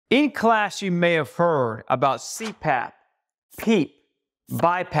In class, you may have heard about CPAP, PEEP,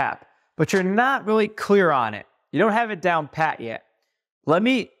 BiPAP, but you're not really clear on it. You don't have it down pat yet. Let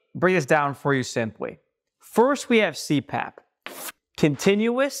me break this down for you simply. First, we have CPAP,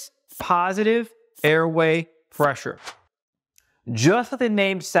 continuous positive airway pressure. Just like the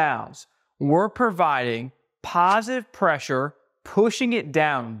name sounds, we're providing positive pressure, pushing it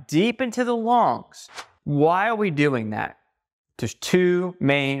down deep into the lungs. Why are we doing that? There's two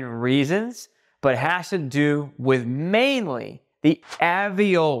main reasons, but it has to do with mainly the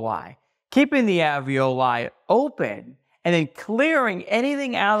alveoli. Keeping the alveoli open and then clearing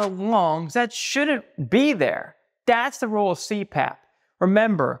anything out of the lungs that shouldn't be there. That's the role of CPAP.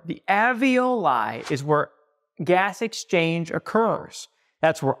 Remember, the alveoli is where gas exchange occurs.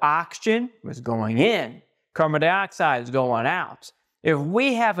 That's where oxygen is going in, carbon dioxide is going out. If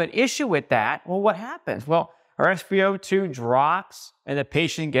we have an issue with that, well, what happens? Well, our SpO2 drops and the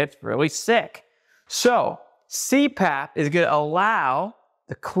patient gets really sick. So CPAP is going to allow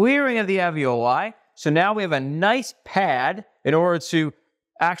the clearing of the alveoli. So now we have a nice pad in order to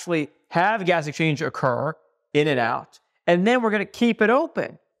actually have gas exchange occur in and out. And then we're going to keep it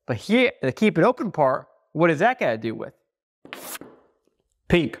open. But here, the keep it open part, what does that got to do with?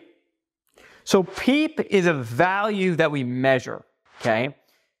 PEEP. So PEEP is a value that we measure, okay?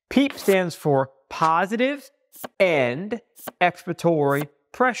 PEEP stands for positive end expiratory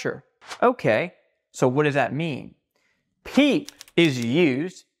pressure. Okay, so what does that mean? PEEP is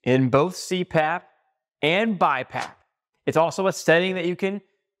used in both CPAP and BiPAP. It's also a setting that you can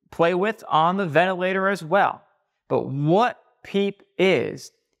play with on the ventilator as well. But what PEEP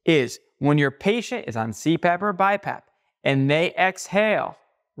is when your patient is on CPAP or BiPAP and they exhale,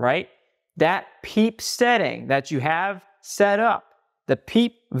 right? That PEEP setting that you have set up, the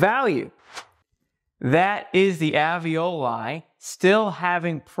PEEP value, that is the alveoli still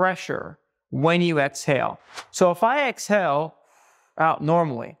having pressure when you exhale. So if I exhale out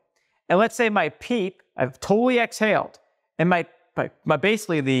normally, and let's say my PEEP, I've totally exhaled, and my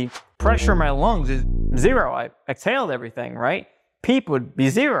basically the pressure in my lungs is zero. I exhaled everything, right? PEEP would be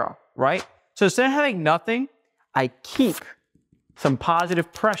zero, right? So instead of having nothing, I keep some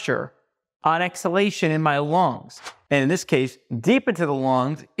positive pressure on exhalation in my lungs. And in this case, deep into the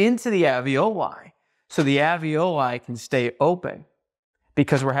lungs, into the alveoli. So the alveoli can stay open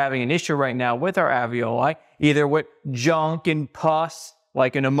because we're having an issue right now with our alveoli, either with junk and pus,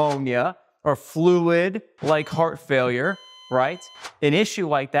 like a pneumonia, or fluid, like heart failure, right? An issue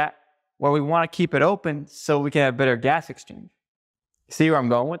like that where we want to keep it open so we can have better gas exchange. See where I'm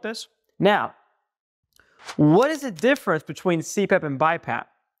going with this? Now, what is the difference between CPAP and BiPAP?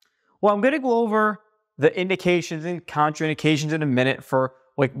 Well, I'm going to go over the indications and contraindications in a minute for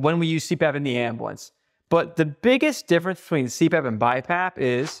like when we use CPAP in the ambulance. But the biggest difference between CPAP and BiPAP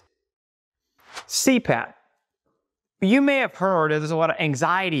is CPAP. You may have heard there's a lot of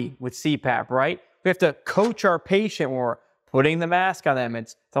anxiety with CPAP, right? We have to coach our patient when we're putting the mask on them.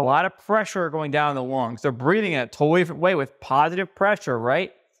 It's a lot of pressure going down the lungs. They're breathing in a totally different way with positive pressure,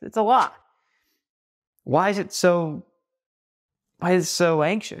 right? It's a lot. Why is it so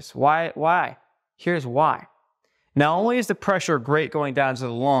anxious? Why? Here's why. Not only is the pressure great going down to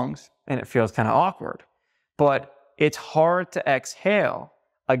the lungs, and it feels kind of awkward, but it's hard to exhale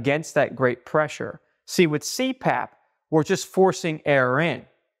against that great pressure. See, with CPAP, we're just forcing air in.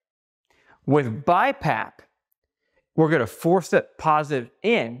 With BiPAP, we're going to force that positive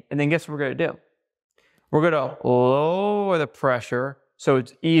in, and then guess what we're going to do? We're going to lower the pressure so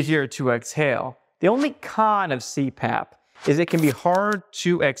it's easier to exhale. The only con of CPAP is it can be hard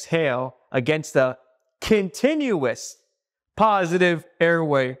to exhale against the continuous positive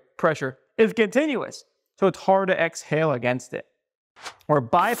airway pressure. It's continuous, so it's hard to exhale against it. Or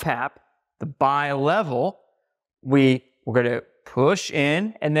BiPAP, the bi level, we're going to push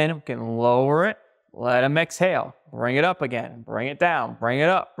in and then we can lower it, let them exhale, bring it up again, bring it down, bring it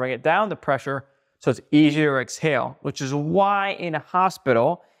up, bring it down the pressure so it's easier to exhale, which is why in a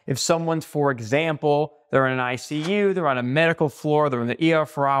hospital, if someone's, for example, they're in an ICU, they're on a medical floor, they're in the ER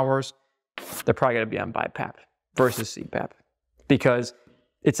for hours, they're probably going to be on BiPAP versus CPAP because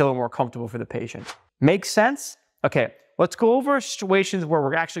it's a little more comfortable for the patient. Makes sense? Okay, let's go over situations where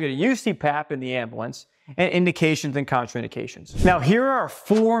we're actually going to use CPAP in the ambulance and indications and contraindications. Now, here are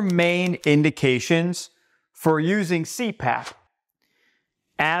 4 main indications for using CPAP.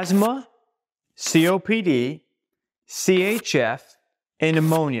 Asthma, COPD, CHF, and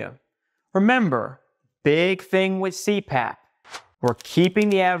pneumonia. Remember, big thing with CPAP, we're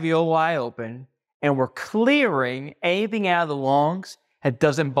keeping the alveoli open and we're clearing anything out of the lungs that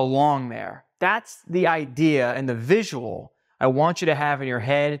doesn't belong there. That's the idea and the visual I want you to have in your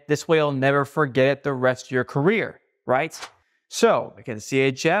head. This way you'll never forget it the rest of your career, right? So, again,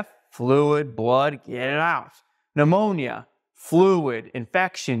 CHF, fluid, blood, get it out. Pneumonia, fluid,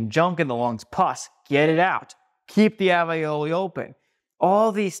 infection, junk in the lungs, pus, get it out. Keep the alveoli open.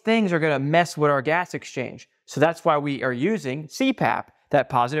 All these things are going to mess with our gas exchange. So that's why we are using CPAP, that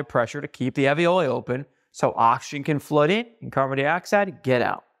positive pressure to keep the alveoli open so oxygen can flood in and carbon dioxide get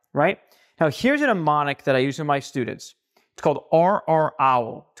out, right? Now here's a mnemonic that I use with my students. It's called RR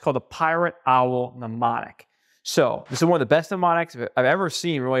Owl. It's called the Pirate Owl mnemonic. So this is one of the best mnemonics I've ever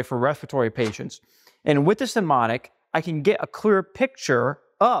seen really for respiratory patients. And with this mnemonic, I can get a clear picture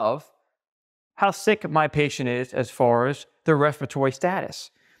of how sick my patient is as far as their respiratory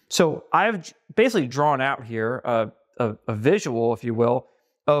status. So I've basically drawn out here a visual, if you will,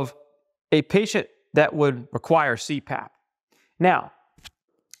 of a patient that would require CPAP. Now,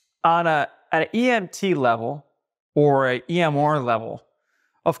 on an EMT level or an EMR level,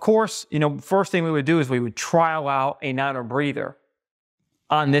 of course, first thing we would do is we would trial out a non-breather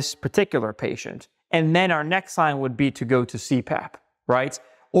on this particular patient. And then our next line would be to go to CPAP, right?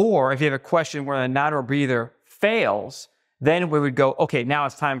 Or if you have a question where the non-breather fails, then we would go, okay, now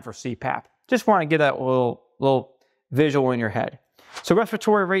it's time for CPAP. Just want to get that little visual in your head. So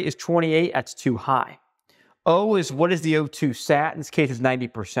respiratory rate is 28, that's too high. O is what is the O2 sat? In this case, it's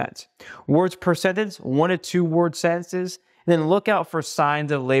 90%. Words per sentence, 1 to 2 word sentences. And then look out for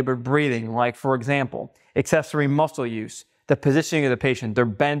signs of labored breathing, like, for example, accessory muscle use, the positioning of the patient. They're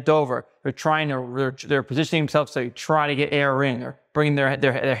bent over. They're positioning themselves to try to get air in. They're bringing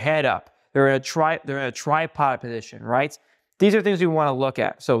their head up. They're in a tripod position, right? These are things we want to look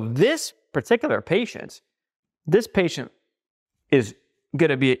at. So this particular patient, is going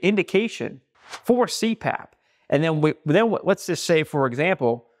to be an indication for CPAP. And then let's just say, for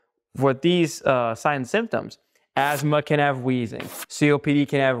example, for these signs and symptoms, asthma can have wheezing, COPD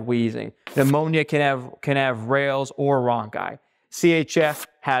can have wheezing, pneumonia can have rales or rhonchi. CHF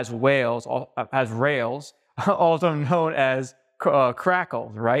has rails, also known as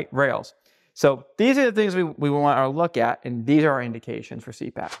crackles, right? Rails. So these are the things we want to look at, and these are our indications for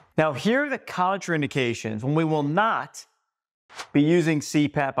CPAP. Now, here are the contraindications when we will not be using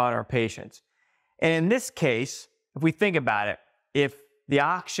CPAP on our patients. And in this case, if we think about it, if the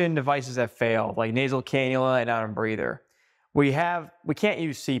oxygen devices have failed, like nasal cannula and non-breather, we can't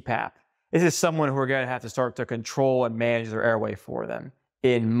use CPAP. This is someone who we're going to have to start to control and manage their airway for them.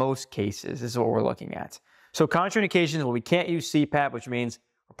 In most cases, this is what we're looking at. So contraindications, well, we can't use CPAP, which means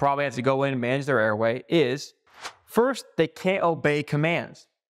we'll probably have to go in and manage their airway, is first, they can't obey commands.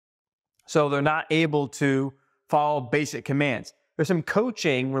 So they're not able to follow basic commands. There's some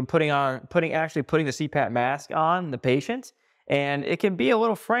coaching when putting the CPAP mask on the patient, and it can be a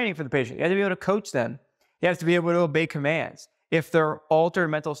little frightening for the patient. You have to be able to coach them. You have to be able to obey commands. If they're altered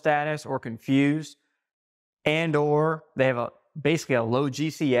mental status or confused, and or they have basically a low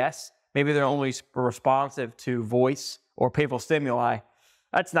GCS, maybe they're only responsive to voice or painful stimuli,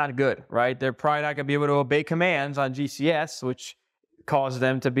 that's not good, right? They're probably not going to be able to obey commands on GCS, which causes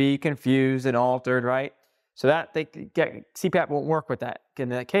them to be confused and altered, right? So that CPAP won't work with that in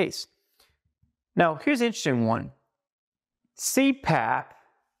that case. Now, here's an interesting one. CPAP,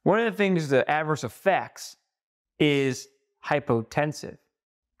 one of the things, the adverse effects is hypotensive,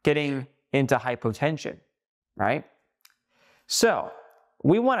 getting into hypotension, right? So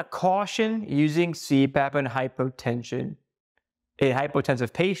we want to caution using CPAP in hypotension in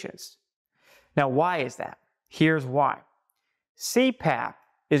hypotensive patients. Now, why is that? Here's why. CPAP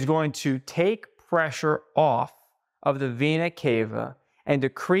is going to take pressure off of the vena cava and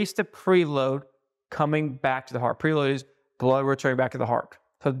decrease the preload coming back to the heart. Preload is blood returning back to the heart.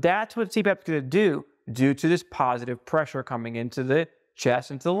 So that's what CPAP is going to do due to this positive pressure coming into the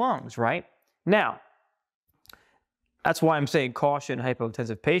chest, into the lungs, right? Now, that's why I'm saying caution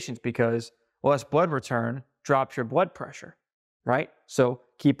hypotensive patients, because less blood return drops your blood pressure, right? So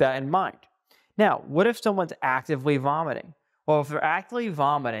keep that in mind. Now, what if someone's actively vomiting? Well, if they're actively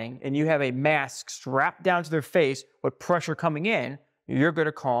vomiting and you have a mask strapped down to their face with pressure coming in, you're going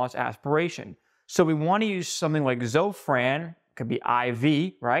to cause aspiration. So we want to use something like Zofran, it could be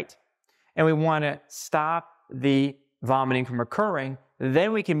IV, right? And we want to stop the vomiting from occurring.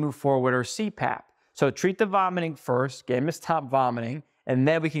 Then we can move forward with our CPAP. So treat the vomiting first, get them to stop vomiting, and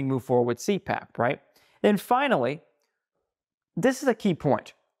then we can move forward with CPAP, right? Then finally, this is a key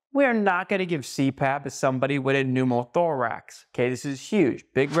point. We are not going to give CPAP to somebody with a pneumothorax. Okay, this is huge.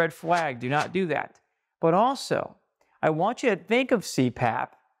 Big red flag. Do not do that. But also, I want you to think of CPAP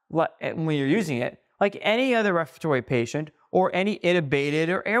when you're using it like any other respiratory patient or any intubated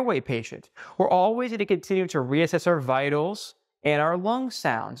or airway patient. We're always going to continue to reassess our vitals and our lung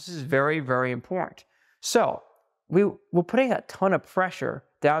sounds. This is very, very important. So we're putting a ton of pressure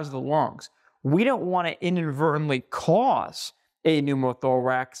down to the lungs. We don't want to inadvertently cause a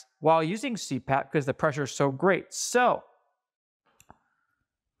pneumothorax while using CPAP because the pressure is so great. So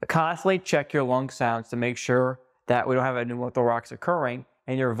constantly check your lung sounds to make sure that we don't have a pneumothorax occurring,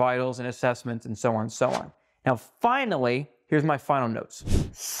 and your vitals and assessments and so on and so on. Now, finally, here's my final notes.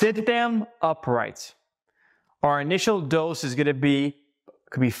 Sit them upright. Our initial dose is going to be,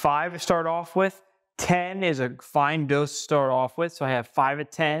 could be 5 to start off with. 10 is a fine dose to start off with. So I have 5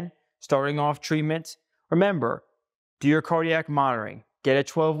 at 10 starting off treatment. Remember, do your cardiac monitoring. Get a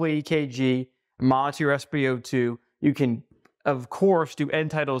 12-lead EKG, monitor your SpO2. You can, of course, do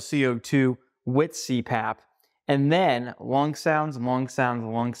end-tidal CO2 with CPAP. And then lung sounds, lung sounds,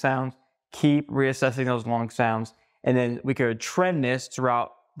 lung sounds. Keep reassessing those lung sounds. And then we could trend this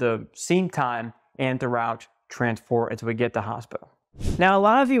throughout the scene time and throughout transport until we get to hospital. Now, a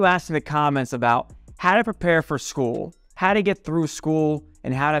lot of you asked in the comments about how to prepare for school, how to get through school,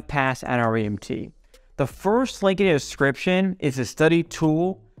 and how to pass NREMT. The first link in the description is a study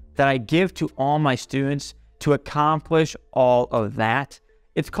tool that I give to all my students to accomplish all of that.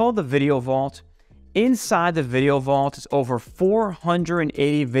 It's called the Video Vault. Inside the Video Vault is over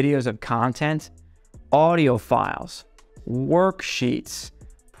 480 videos of content, audio files, worksheets,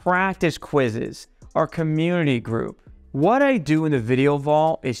 practice quizzes, our community group. What I do in the Video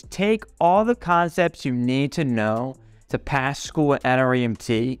Vault is take all the concepts you need to know to pass school at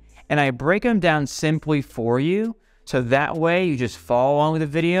NREMT, and I break them down simply for you, so that way you just follow along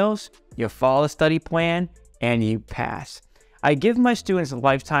with the videos, you follow the study plan, and you pass. I give my students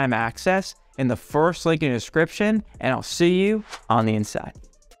lifetime access in the first link in the description, and I'll see you on the inside.